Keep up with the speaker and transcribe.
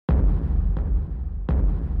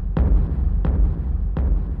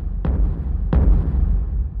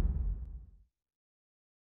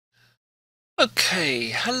Okay,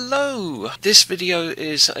 hello! This video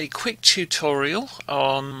is a quick tutorial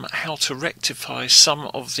on how to rectify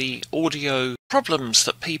some of the audio problems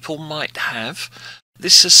that people might have.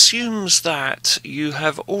 This assumes that you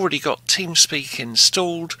have already got Teamspeak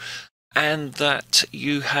installed and that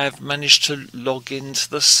you have managed to log into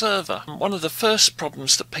the server. One of the first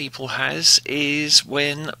problems that people has is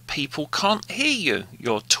when people can't hear you.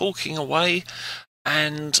 You're talking away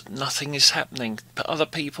and nothing is happening, but other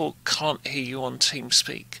people can't hear you on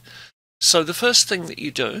Teamspeak. So the first thing that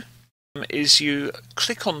you do is you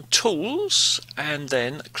click on Tools and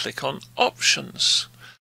then click on Options.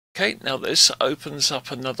 Okay, now this opens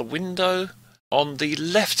up another window. On the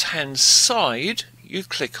left hand side you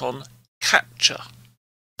click on Capture.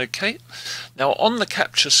 Okay, now on the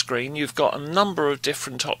capture screen you've got a number of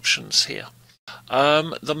different options here.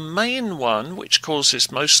 The main one, which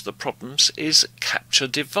causes most of the problems, is Capture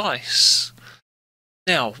Device.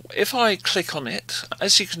 Now, if I click on it,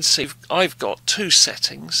 as you can see, I've got two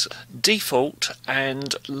settings, Default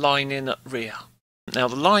and Line In at Rear. Now,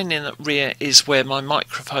 the line in at rear is where my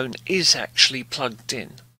microphone is actually plugged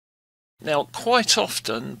in. Now, quite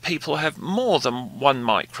often people have more than one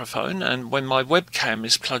microphone, and when my webcam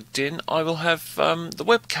is plugged in, I will have the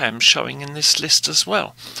webcam showing in this list as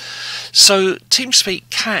well. So Teamspeak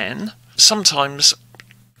can sometimes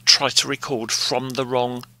try to record from the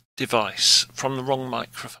wrong device, from the wrong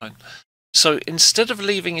microphone. So instead of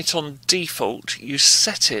leaving it on default, you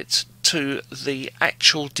set it to the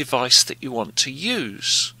actual device that you want to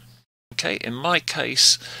use. Okay, in my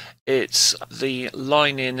case, it's the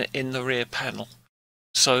line in the rear panel.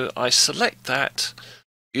 So I select that,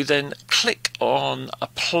 you then click on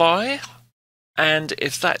Apply, and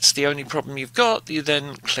if that's the only problem you've got, you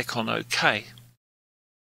then click on OK.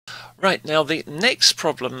 Right, now the next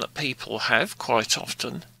problem that people have quite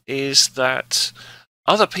often is that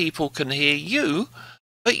other people can hear you,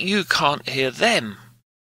 but you can't hear them.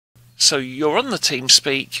 So you're on the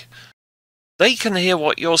Teamspeak, they can hear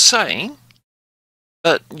what you're saying,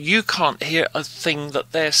 but you can't hear a thing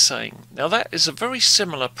that they're saying. Now that is a very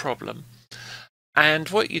similar problem. And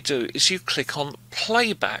what you do is you click on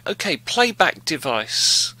Playback. Okay, Playback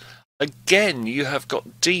Device. Again, you have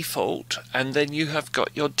got Default and then you have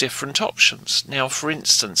got your different options. Now, for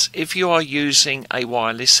instance, if you are using a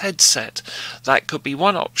wireless headset, that could be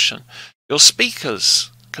one option. Your speakers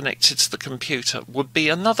connected to the computer would be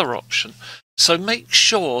another option. So make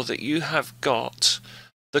sure that you have got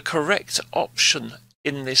the correct option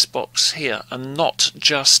in this box here and not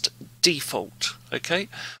just default. Okay,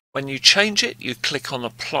 when you change it, you click on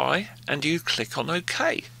Apply and you click on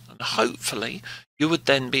OK, and hopefully you would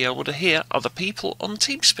then be able to hear other people on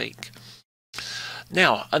Teamspeak.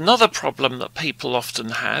 Now, another problem that people often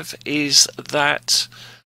have is that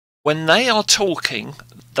when they are talking,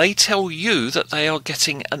 they tell you that they are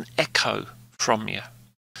getting an echo from you.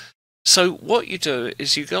 So what you do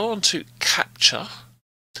is you go on to Capture,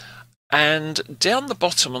 and down the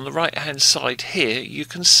bottom on the right hand side here you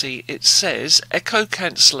can see it says echo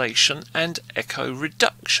cancellation and echo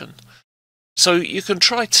reduction. So you can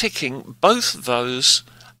try ticking both of those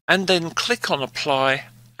and then click on Apply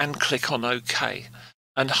and click on OK,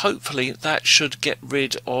 and hopefully that should get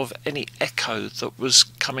rid of any echo that was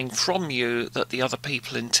coming from you that the other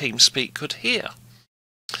people in Teamspeak could hear.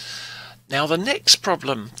 Now the next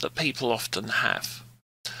problem that people often have,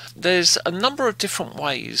 there's a number of different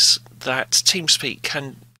ways that Teamspeak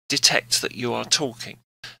can detect that you are talking.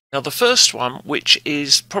 Now the first one, which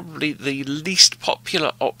is probably the least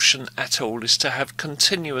popular option at all, is to have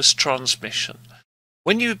continuous transmission.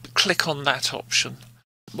 When you click on that option,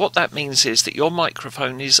 what that means is that your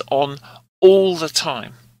microphone is on all the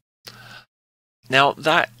time. Now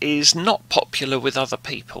that is not popular with other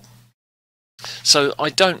people. So I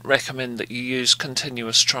don't recommend that you use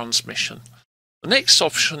continuous transmission. The next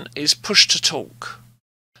option is push to talk,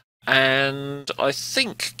 and I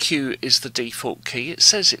think Q is the default key. It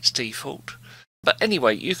says it's default, but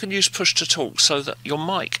anyway, you can use push to talk so that your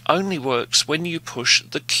mic only works when you push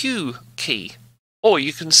the Q key, or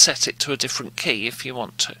you can set it to a different key if you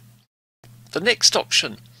want to. The next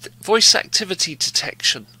option, voice activity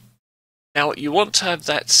detection. Now you want to have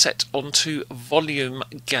that set onto volume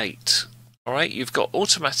gate. Alright, you've got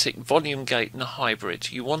automatic, volume gate and a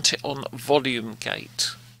hybrid. You want it on volume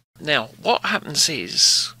gate. Now, what happens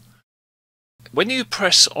is, when you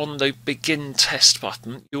press on the begin test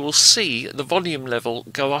button, you will see the volume level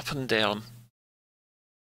go up and down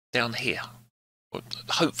here.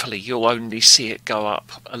 Hopefully you'll only see it go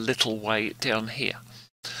up a little way down here.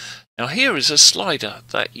 Now here is a slider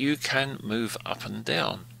that you can move up and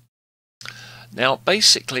down. Now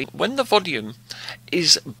basically, when the volume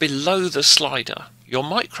is below the slider, your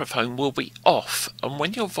microphone will be off, and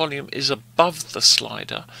when your volume is above the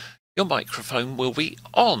slider, your microphone will be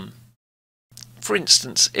on. For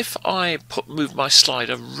instance, if I move my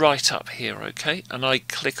slider right up here, okay, and I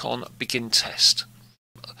click on Begin Test.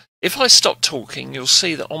 If I stop talking, you'll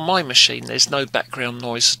see that on my machine there's no background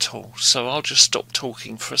noise at all, so I'll just stop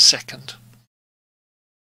talking for a second.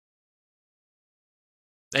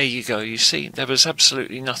 There you go, you see, there was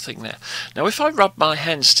absolutely nothing there. Now if I rub my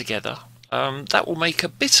hands together, that will make a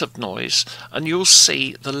bit of noise, and you'll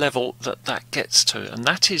see the level that that gets to, and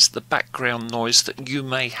that is the background noise that you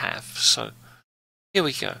may have. So here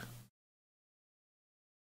we go.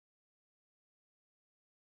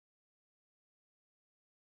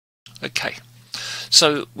 Okay,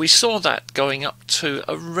 so we saw that going up to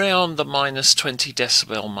around the -20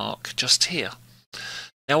 decibel mark just here.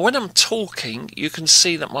 Now when I'm talking, you can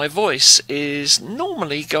see that my voice is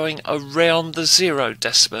normally going around the 0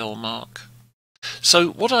 decibel mark. So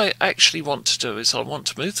what I actually want to do is I want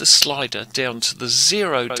to move the slider down to the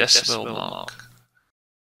 0 decibel mark.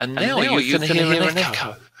 And now you can hear an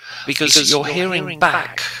echo, because you're hearing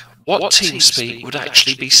back what Teamspeak would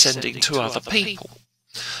actually be sending to other people.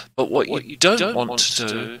 But what you don't want to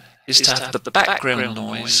do is to have the background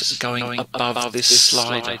noise going above this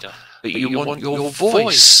slider. But you want your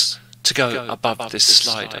voice to go above this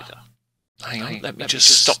slider. Hang on, let me just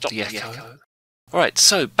stop the echo. Alright,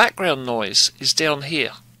 so background noise is down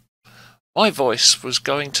here. My voice was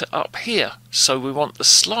going to up here, so we want the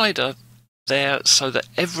slider there so that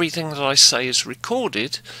everything that I say is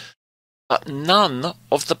recorded, but none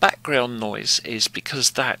of the background noise is,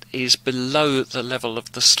 because that is below the level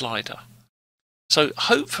of the slider. So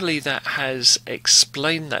hopefully that has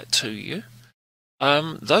explained that to you.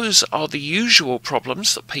 Those are the usual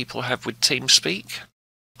problems that people have with Teamspeak.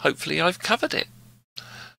 Hopefully I've covered it.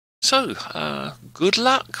 So, good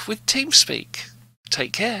luck with Teamspeak.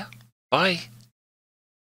 Take care. Bye.